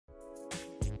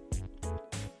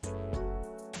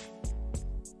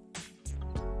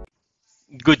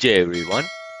Good day everyone.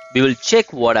 We will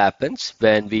check what happens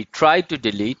when we try to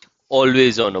delete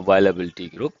always on availability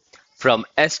group from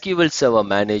SQL Server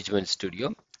Management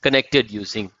Studio connected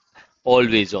using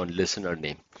always on listener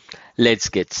name. Let's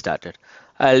get started.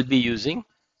 I'll be using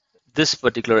this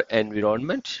particular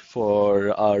environment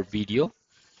for our video.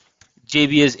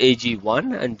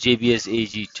 JBSAG1 and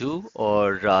JBSAG2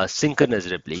 or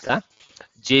synchronous replica.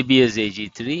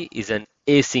 JBSAG3 is an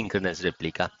asynchronous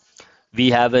replica. We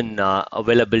have an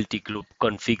availability group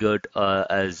configured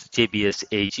as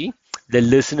JBSAG. The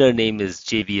listener name is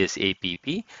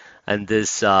JBSAPP, and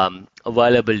this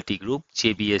availability group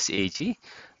JBSAG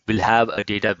will have a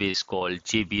database called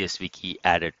JBSWiki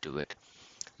added to it.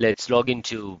 Let's log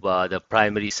into the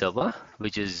primary server,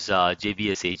 which is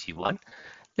JBSAG1.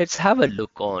 Let's have a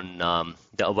look on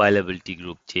the availability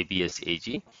group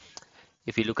JBSAG.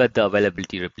 If you look at the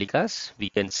availability replicas, we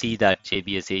can see that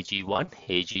JBS AG1,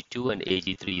 AG2, and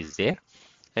AG3 is there.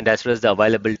 And as far as the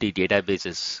availability database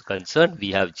is concerned,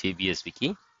 we have JBS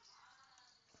Wiki.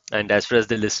 And as far as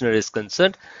the listener is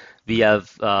concerned, we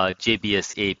have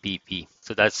JBS APP.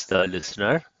 So that's the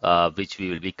listener which we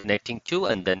will be connecting to,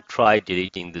 and then try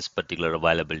deleting this particular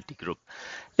availability group.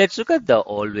 Let's look at the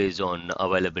always on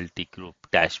availability group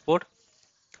dashboard.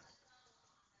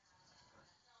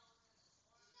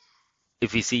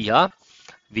 If we see here,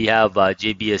 we have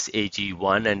JBS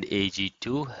AG1 and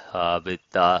AG2 with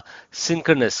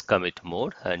synchronous commit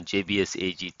mode, and JBS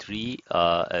AG3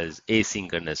 as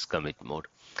asynchronous commit mode.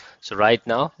 So right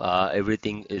now,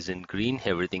 everything is in green.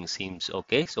 Everything seems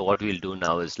okay. So what we'll do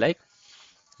now is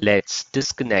let's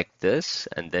disconnect this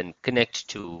and then connect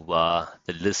to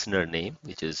the listener name,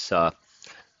 which is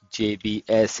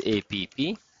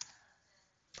JBSAPP.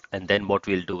 And then what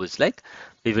we'll do is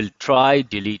we will try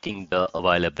deleting the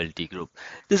availability group.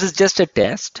 This is just a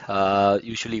test.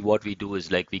 Usually what we do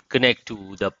is we connect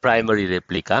to the primary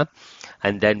replica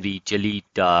and then we delete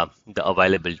the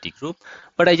availability group.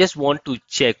 But I just want to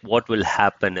check what will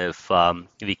happen if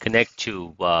we connect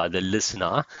to the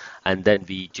listener and then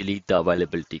we delete the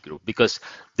availability group, because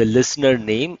the listener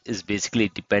name is basically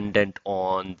dependent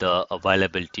on the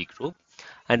availability group.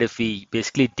 And if we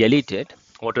basically delete it,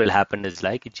 what will happen is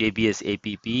JBS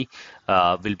APP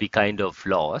will be kind of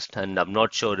lost, and I'm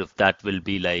not sure if that will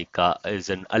be is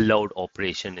an allowed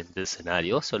operation in this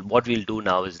scenario. So what we'll do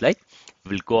now is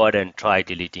we'll go ahead and try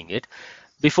deleting it.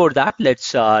 Before that,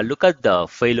 let's look at the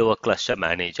failover cluster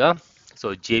manager.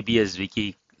 So JBS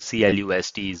Wiki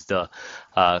CLUST is the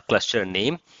cluster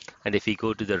name, and if we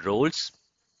go to the roles,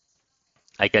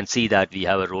 I can see that we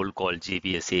have a role called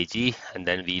JBSAG, and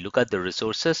then we look at the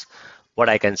resources. What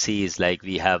I can see is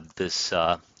we have this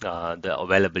the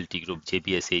availability group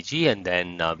JBSAG, and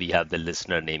then we have the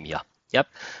listener name here. Yep.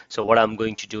 So what I'm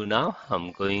going to do now,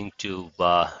 I'm going to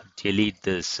delete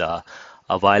this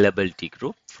availability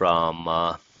group from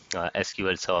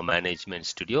SQL Server Management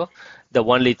Studio. The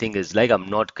only thing is I'm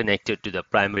not connected to the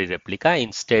primary replica.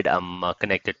 Instead, I'm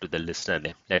connected to the listener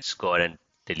name. Let's go ahead and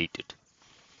delete it.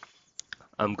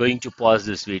 I'm going to pause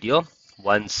this video.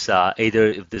 Once either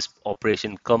if this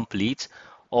operation completes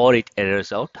or it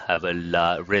errors out, I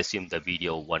will resume the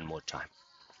video one more time.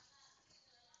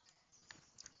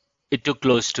 It took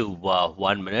close to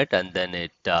 1 minute and then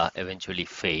it eventually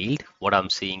failed. What I'm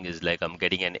seeing is I'm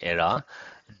getting an error.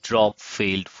 Drop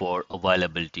failed for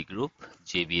availability group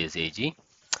JBSAG.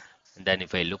 And then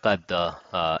if I look at the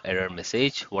error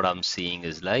message, what I'm seeing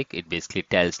is it basically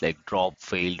tells drop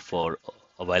failed for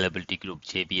availability group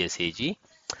JBSAG.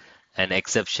 An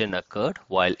exception occurred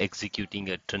while executing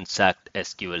a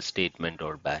Transact-SQL statement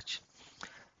or batch.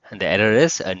 And the error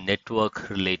is a network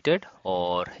related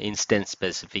or instance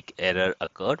specific error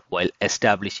occurred while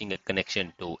establishing a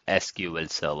connection to SQL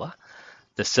Server.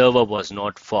 The server was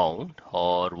not found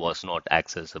or was not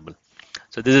accessible.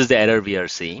 So this is the error we are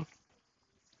seeing.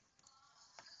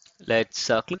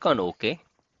 Let's click on OK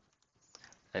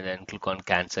and then click on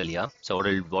cancel here. So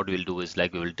what we'll do is we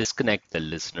will disconnect the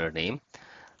listener name.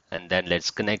 And then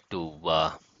let's connect to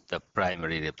the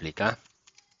primary replica.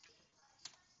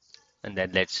 And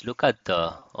then let's look at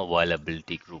the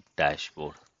availability group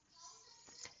dashboard.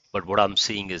 But what I'm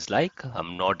seeing is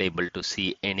I'm not able to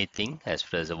see anything as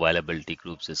far as availability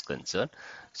groups is concerned.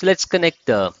 So let's connect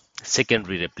the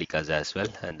secondary replicas as well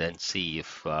and then see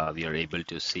if we are able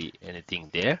to see anything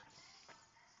there.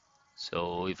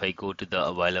 So if I go to the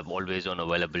always on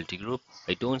availability group,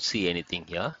 I don't see anything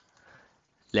here.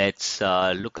 Let's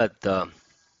look at the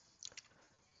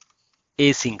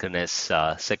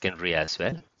asynchronous secondary as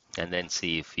well and then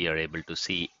see if we are able to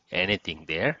see anything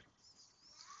there.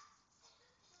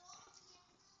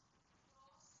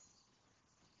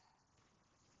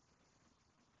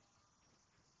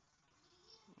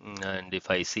 And if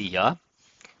I see here,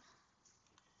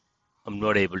 I'm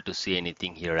not able to see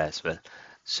anything here as well.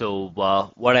 So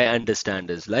what I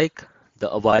understand is like the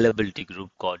availability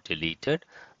group got deleted,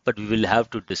 but we will have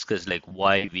to discuss like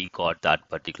why we got that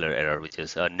particular error, which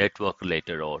is a network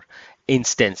related or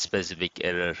instance specific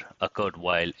error occurred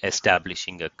while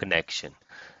establishing a connection.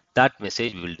 That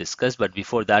message we will discuss, but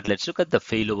before that, let's look at the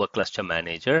failover cluster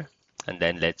manager, and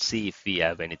then let's see if we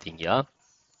have anything here.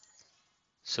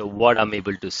 So what I'm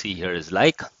able to see here is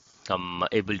like I'm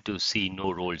able to see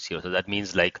no roles here. So that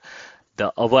means like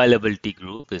the availability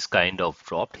group is kind of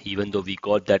dropped. Even though we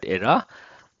got that error,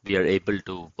 we are able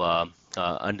to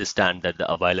understand that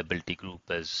the availability group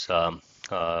is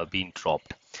being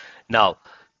dropped. Now,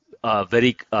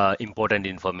 very important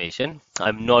information.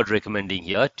 I'm not recommending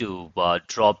here to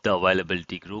drop the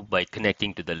availability group by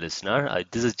connecting to the listener.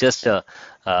 This is just a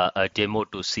demo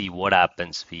to see what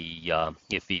happens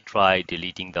if we try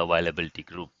deleting the availability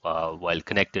group while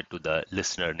connected to the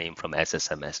listener name from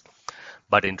SSMS.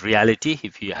 But in reality,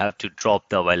 if you have to drop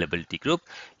the availability group,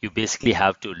 you basically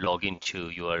have to log into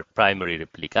your primary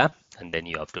replica and then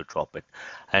you have to drop it.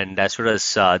 And as far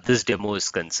as this demo is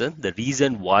concerned, the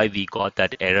reason why we got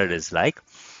that error is like,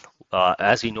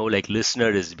 as we know, like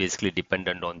listener is basically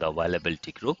dependent on the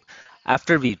availability group.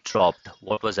 After we dropped,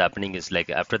 what was happening is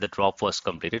like after the drop was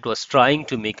completed, it was trying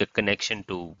to make a connection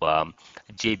to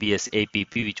JBS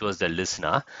APP, which was the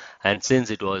listener. And since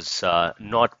it was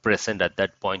not present at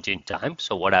that point in time,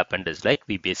 so what happened is like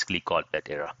we basically got that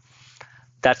error.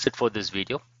 That's it for this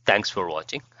video. Thanks for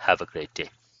watching. Have a great day.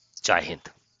 Jai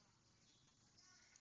Hind.